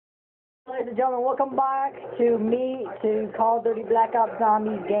ladies and gentlemen, welcome back to Call of Duty Black Ops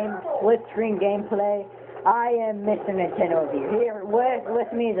Zombies game, split screen gameplay. I am Mr. Nintendo Review. Here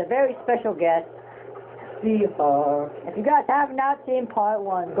with me is a very special guest, Seahawk. If you guys have not seen part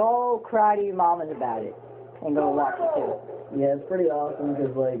 1, go cry to your mamas about it. And go watch it too. Yeah, it's pretty awesome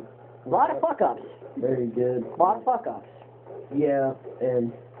because, like... A lot of fuck-ups. Very good. A lot of fuck-ups. Yeah,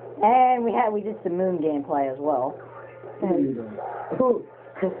 and... And we did some moon gameplay as well.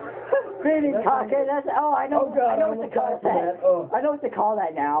 Spinning cock, that's, I know what to call that. I know what to call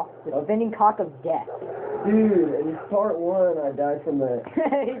that now. The spinning cock of death. Dude, in part 1, I died from that.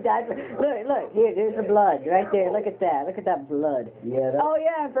 He died from, look, here, there's the blood, right there, look at that blood. Yeah, Oh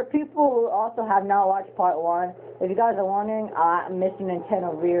yeah, and for people who also have not watched part 1, if you guys are wondering, Mr.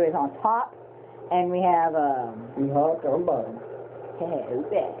 Nintendo Rear is on top, and we have, Seahawk on bottom.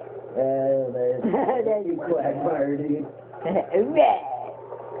 There's you quagmire, dude.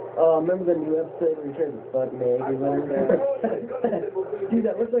 Oh, remember the new episode where he tried to fuck Meg or whatever? Dude,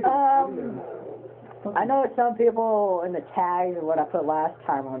 that looks like I know some people in the tags of what I put last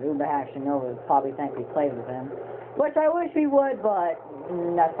time on Uber Action Nova probably think we played with him. Which I wish we would, but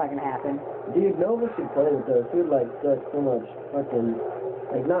that's not gonna happen. Dude, Nova should play with us. We'd like suck so much fucking,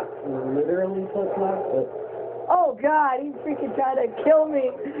 like not literally suck luck, but... Oh god, he's freaking trying to kill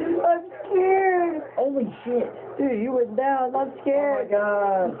me. I'm scared. Holy shit. Dude, you went down. I'm scared. Oh my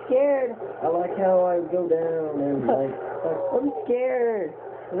god. I'm scared. I like how I go down and like... I'm scared.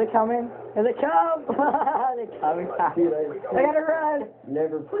 Is it coming? Is it come? They're coming. Dude, I gotta run.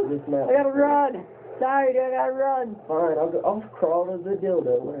 Never put this map. I gotta run. Sorry, dude, I gotta run. Fine, I'll crawl to the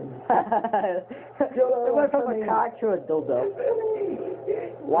dildo. It went from a cock to a dildo.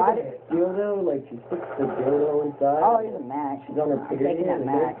 Why? Dildo, like she puts the dildo inside. Oh, he's a Mac. She's on her period.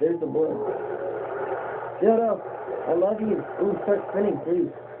 There's the blood. Dildo, I love you. Ooh, start spinning,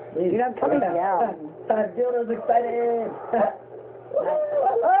 please. Dude, I'm coming down. Dildo's excited.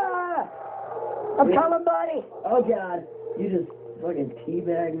 I'm coming, buddy. Oh god, you just fucking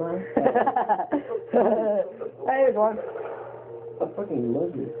teabag mine. Hey, here's one. I fucking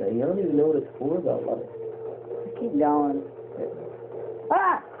love this thing. I don't even know what it's for though. Like, keep going.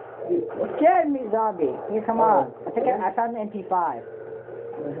 Dude, what scared me, zombie? Here, come on. I found the MP5.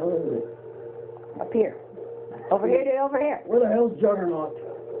 Where the hell is it? Up here. Over here, dude, over here. Where the hell's Juggernaut?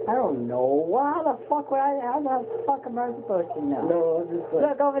 I don't know. How the fuck am I supposed to know? No, I was just like...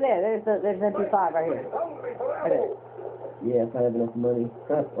 Look over there. There's MP5 right here. Right there. Yeah, if I have enough money.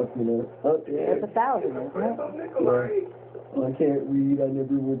 Fuck me know. Oh, yeah. It's 1,000, isn't it? Yeah. I can't read. I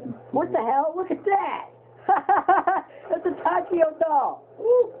never went to... What the hell? Look at that! That's a Takio doll!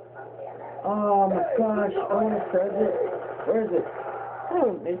 Woo. Oh my gosh, I want to present. Where is it?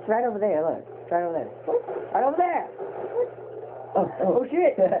 Oh, it's right over there, look. It's right over there. Right over there! Oh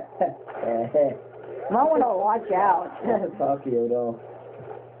shit! Might want to watch out. Takio doll.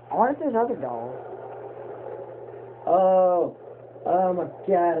 I wonder if there's other dolls. Oh my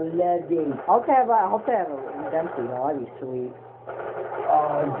god, I love these. I hope they have a Dempsey doll. That'd be sweet.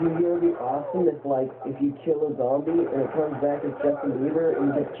 Oh, dude, it would be awesome if, like, if you kill a zombie and it comes back as Justin Bieber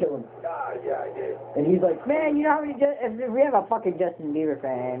and you just kill him. And he's like, man, you know how many, if we have a fucking Justin Bieber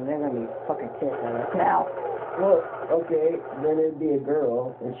fan, they're gonna be fucking pissed at us now. Well, okay, then it'd be a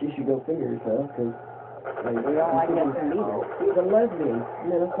girl, and she should go finger herself, because... Like, we don't like Justin Bieber. He's a lesbian.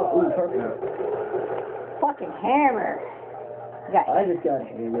 Man, that's not... Ooh, perfect. Fucking hammer. I just got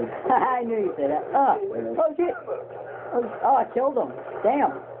hammered. I knew you said that. Oh shit. Oh, I killed him.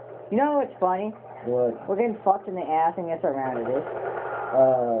 Damn. You know what's funny? What? We're getting fucked in the ass, and guess what round it is?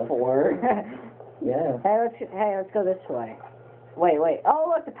 4. Yeah. Hey, let's go this way. Wait.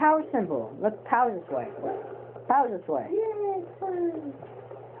 Oh, look, the power symbol. Look, power this way. Power this way.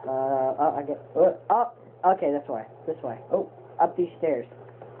 I get... Oh, okay, this way. This way. Oh. Up these stairs.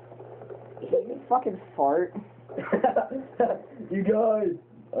 You fucking fart. You guys,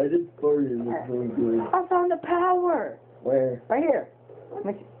 I just farted. It's so good. I found the power. Where? Right here.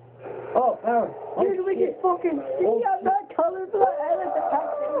 Oh, power. Dude, we can fucking see. I'm not colorblind. I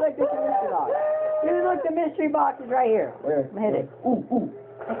like the mystery box. Dude, look, the mystery box is right here. Where? Hit it. Ooh.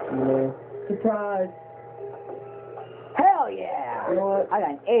 Yeah. Surprise. Hell yeah. You know what? I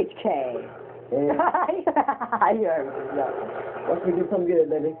got an HK. Watch me do something good,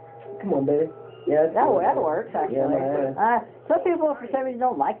 baby. Come on, baby. Yeah, that works, actually. Yeah, some people, for some reason,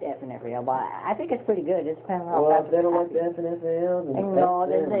 don't like the FNFAL, but I think it's pretty good. It depends on how well, if they don't like the FNFAL, then no,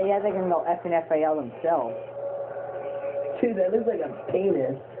 they can go FNFAL themselves. Dude, that looks like a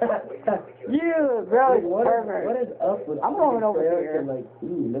penis. You, bro, pervert. What is up with I'm going over here. Like,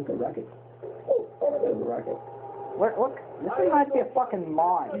 ooh, look a rocket. Oh, there's a rocket. Look, this reminds me of fucking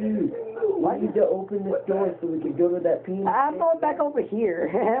Mars. Dude, why need to open this door so we could go to that penis? I'm going back over here.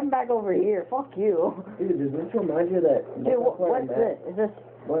 I'm back over here. Fuck you. Dude, does this remind you of that? Dude, what's this? Is this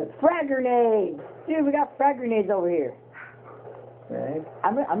What? frag grenades? Dude, we got frag grenades over here. Frag?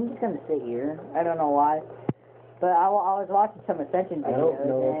 I'm just gonna sit here. I don't know why. But I was watching some Ascension videos,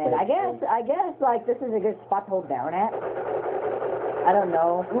 and I guess like this is a good spot to hold down at. I don't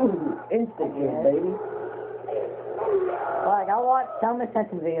know. Ooh, instant kill, baby. Like I watched some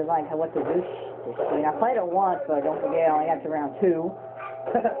Ascension videos, like what to do. I played it once, but don't forget I only got to round 2.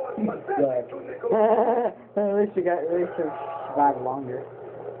 At least you survived longer.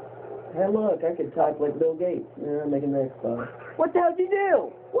 Hey, look, I could type like Bill Gates. Yeah, I'm making that spot. What the hell did you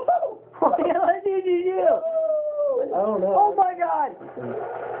do? What the hell did you do? I don't know. Oh my god!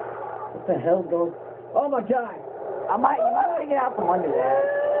 What the hell's going? Oh my god! You might want to get out from under that.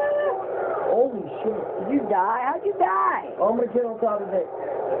 Holy shit! Did you die? How'd you die? I'm gonna get on top of it.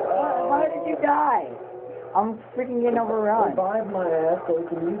 Why did you die? I'm freaking getting overrun. Revive my ass so we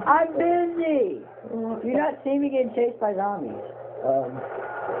can use. I'm busy. You not see me getting chased by zombies?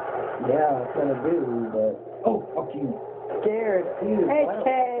 Yeah, I kind of do, but oh, fuck you. Scared. Dude, Hey,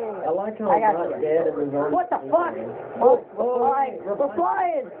 Kay. I like how I'm not dead and there's already. What the fuck? Oh, We're flying. We're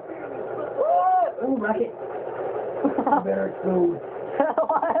flying. Ooh, rocket. Better explode.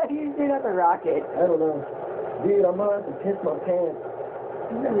 Why are you shooting at the rocket? I don't know. Dude, I'm gonna have to piss my pants.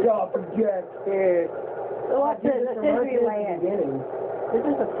 Stop for Jack. Dude. What's this? This is we land. Beginning. This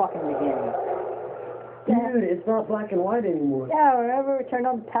is the fucking beginning. Dude, it's not black and white anymore. Yeah, whenever we turned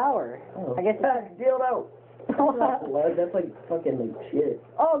on the power. Oh. I guess it's Deal out. That's not blood, that's like fucking like shit.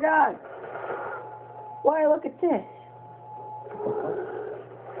 Oh god! Why, look at this.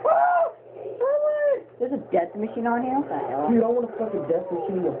 There's a death machine on here? What the hell? Dude, I want a fucking death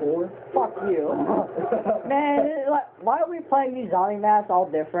machine before. Fuck you. Man, like, why are we playing these zombie maps all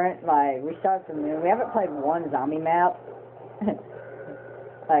different? Like, we start from Moon. We haven't played one zombie map.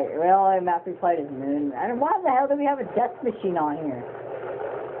 Like, the only map we played is Moon. And why the hell do we have a death machine on here?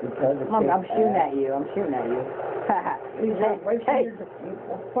 Because I'm shooting at you. I'm shooting at you. Hey,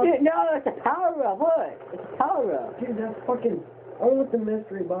 dude, no, it's a power up. Look, it's a power up. Dude, that's fucking. I want the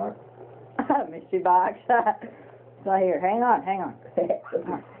mystery box. Mystery box. It's not here. Hang on.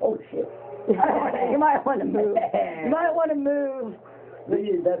 Oh shit. You might want to move. You might want to move.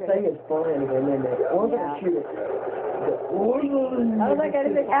 Dude, that thing is flying again, isn't it? I'm gonna shoot it. I don't think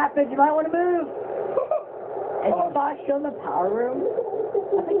anything happened. You might want to move. Is the box still in the power room? I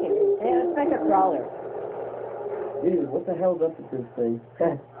think it is. Yeah, let's make a crawler. Dude, what the hell's up with this thing?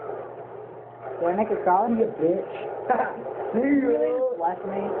 Do I make a crawler? You bitch. See you. Really? Bless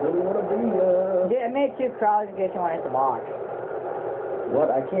me. Don't wanna be Dude, I made 2 crawlers in case you want to hit the box. What?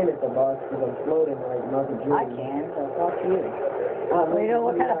 I can't hit the box because I'm floating like Michael Jordan. I can, so fuck you. Well, you know,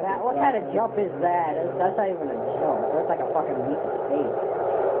 what kind of jump is that? That's not even a jump. That's like a fucking leap of faith.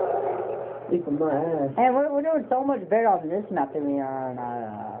 Leap of my ass. And we're doing so much better on this map than we are on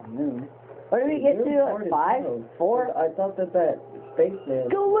Moon. What did we get to? Like 5? 4? I thought that spaceman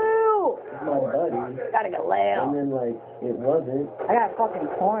Galoo! was my buddy. Gotta go lay And then, like, it wasn't. I got fucking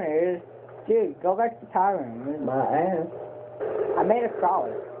corners. Dude, go back to the power room. My ass. I made a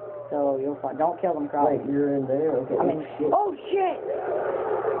crawler. So you'll find. Don't kill them crawlers. Wait, you're in there? Okay. I mean, shit. oh shit!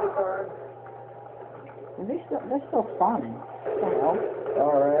 They're still spawning. What the hell?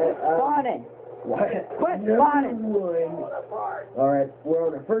 Alright. Spawning! What? Quit spawning! Alright, we're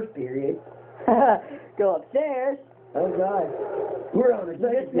on our first period. Go upstairs. Oh god. We're on our You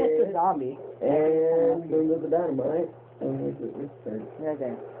second just missed a period. zombie. And then there's the dynamite. And where's the third? Right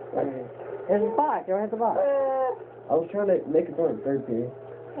there. There's a box. Go hit the box. I was trying to make it on the third period.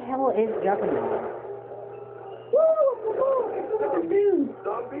 What the hell is jumping on?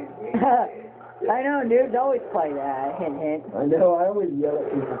 I know, dudes always play that. Hint, hint. I know, I always yell at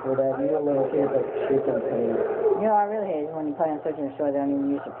people for that. You know, little kids like shit on pain. You know, I really hate it when you play on Search and Destroy, they don't even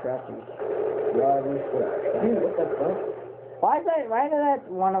use suppressors. Drivers, dude, what the fuck? Why did that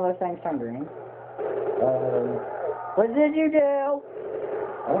one of those things turn green? What What did you do?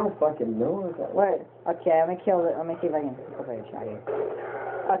 I don't fucking know. Wait, okay, let me kill it. Let me see if I can. Okay, try here.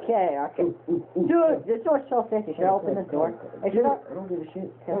 Okay. Dude, this door's so sticky. Should I open this door? Hey, should I? I don't give a shit.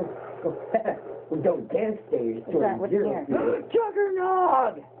 Go. We're going downstairs. What's in here?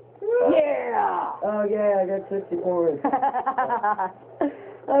 Juggernaut! Yeah! Oh yeah, I got 60 points.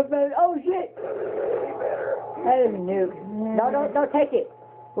 Oh shit! That is a nuke. No, don't take it.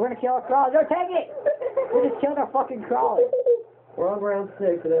 We're gonna kill our crawlers. Don't take it! We just killed our fucking crawlers. We're on round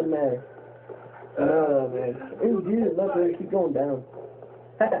 6, it doesn't matter. Oh man. Ooh, dude, look, we keep going down.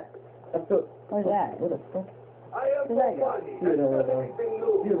 What's that? What the fuck? Where's that go? Dude, I don't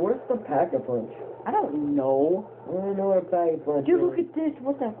know. Dude, where's the pack-a-punch? I don't know. I don't know what a pack-a-punch Dude, is. look at this.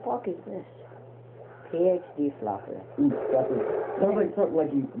 What the fuck is this? PhD flopper. Sounds like something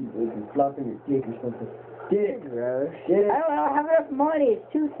like you flopping your dick or something. Get it, Gross. Get it. I don't have enough money. It's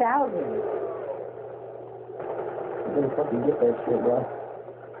 2,000. I'm gonna fucking get that shit, bro.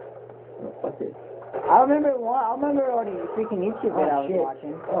 Oh, fuck it. I remember all the freaking YouTube that I was shit.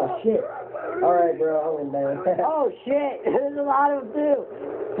 watching. Oh, shit. Alright, bro, I went down. Oh, shit. There's a lot of them, too.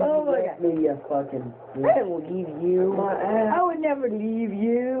 Oh, my God. Me, you fucking... I will leave you. My ass. I would never leave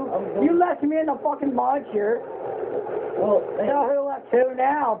you. You left me in the fucking launcher. Well, So who left who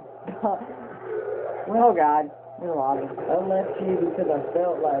now? Oh, God. There's a lot of them. I left you because I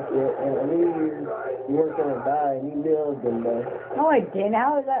felt like it, and I knew you weren't gonna die, and you knew I was gonna die. No, I didn't.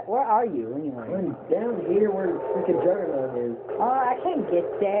 How is that? Where are you, anyway? I'm down here where the freaking juggernaut is. Oh, I can't get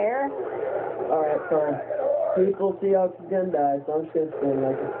there. Alright, fine. People, seahawks is gonna die, so I'm just gonna spin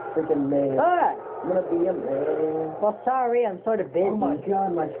like a freaking man. Ah! I'm gonna be a man. Well, sorry, I'm sort of busy. Oh my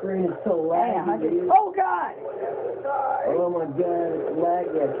god, my screen is so laggy, dude. Oh, God! Oh my god, it's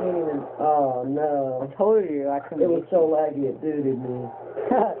laggy, I can't even... Oh no. I told you I couldn't It was so laggy, it booted me.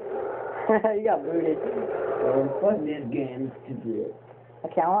 You got booted. Fuck this game, it's too good.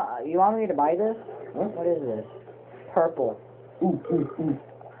 Okay, you want me to buy this? Huh? What is this? Purple. Ooh.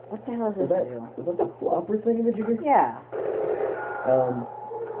 What the hell is this? Is that the flopper thing that you get? Yeah.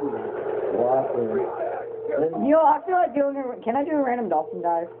 Flopper. You know, I feel like doing can I do a random dolphin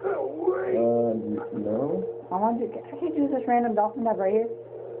dive? No. I want to. I can do this random dolphin dive right here.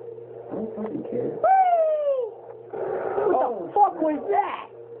 I don't fucking care. Whee! What the fuck was that?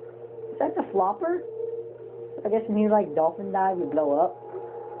 Is that the flopper? I guess when you like dolphin dive, you blow up.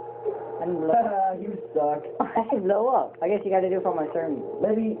 I didn't blow up. You suck. I didn't blow up. I guess you got to do it from a certain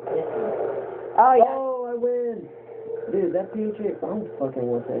Maybe. distance. Oh, yeah. Oh, I win. Dude, that PHA, I don't fucking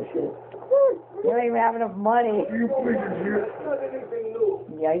want that shit. You don't even have enough money. You freaking shit.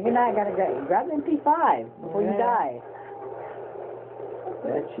 Yeah, you're not gonna grab an MP5 before you die.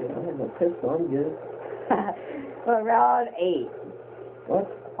 That shit, I have a pistol, I'm good. Well, round 8. What?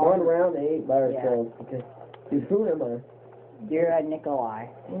 On round 8 by ourselves. Okay. Dude, who am I? You're a Nikolai.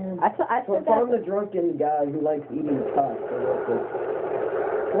 I So said I'm that. the drunken guy who likes eating puff.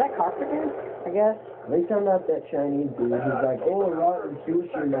 Is that Carpenter? I guess. At least I'm not that Chinese dude who's like, oh, rotten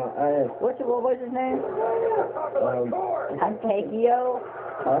sushi in my ass. What was his name? Takio?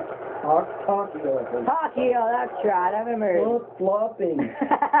 Takio, I think. Takio, that's right. I remember. Stop flopping.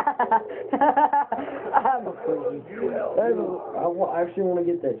 I'm a fool. I actually want to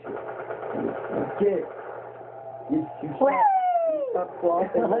get that shit. Get it. You stop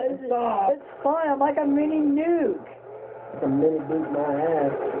flopping. Stop. It's fun. I'm like a mini nuke. It's a mini boot my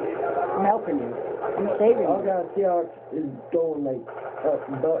ass. I'm helping you. I'm saving Oh you. god, Seahawk is going like up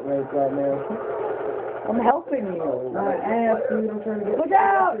butt race right now. I'm helping you. My ass, dude. I'm trying to get. Look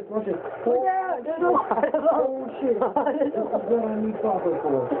out! Watch it. Look out! There's a lot of them. Oh shit. This is what I need flopper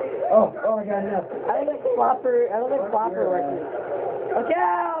for. Oh, I got enough. I don't think flopper works. Look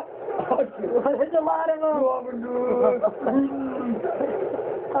out! Oh shit. There's a lot of them.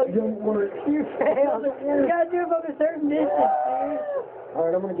 Oh, you failed. You gotta do it from a certain distance, dude.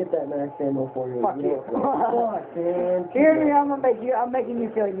 Alright, I'm gonna get that max ammo for you. Fuck you. Fuck, man. Hear me, I'm making you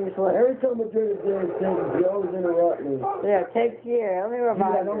feel useless. Every time I try to do anything, you always interrupt me. Yeah, take here. Let me Dude,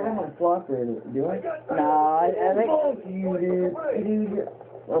 revive I don't have you. my flopper in it, do I? No, I think... Fuck you, dude.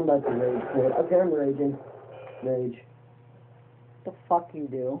 I'm about to rage quit. Okay, I'm raging. Rage. What the fuck you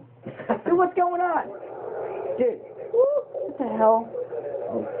do? Dude, what's going on? Dude. What the hell?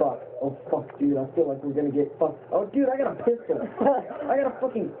 Oh fuck, dude, I feel like we're gonna get fucked. Oh, dude, I got a pistol. I got a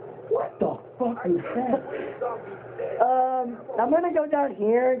fucking... What the fuck is that? I'm gonna go down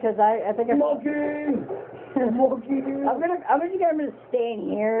here, because I think I'm... Smoking! Smoking! I'm gonna stay in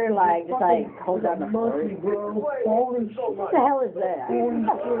here, like, just like, hold down the monkey, bro. Holy shit. What the hell is that?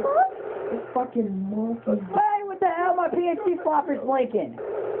 It's fucking monkey. Hey, what the hell? My PhD flopper's blinking.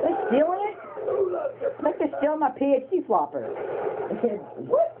 Are they stealing it? I think they're stealing my PhD flopper.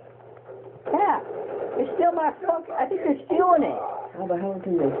 What? Yeah. They steal my I think they're stealing it. How the hell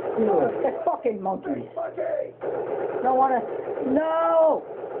can they steal it? They're fucking monkeys. Don't wanna... No!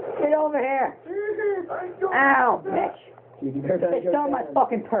 Get over here. Ow, bitch. They stole my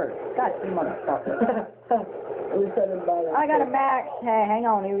fucking purse. God, you motherfucker. At least I didn't buy that. I got a max. Hey, hang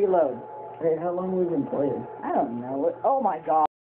on, let me reload. Hey, how long have we been playing? I don't know. Oh my god.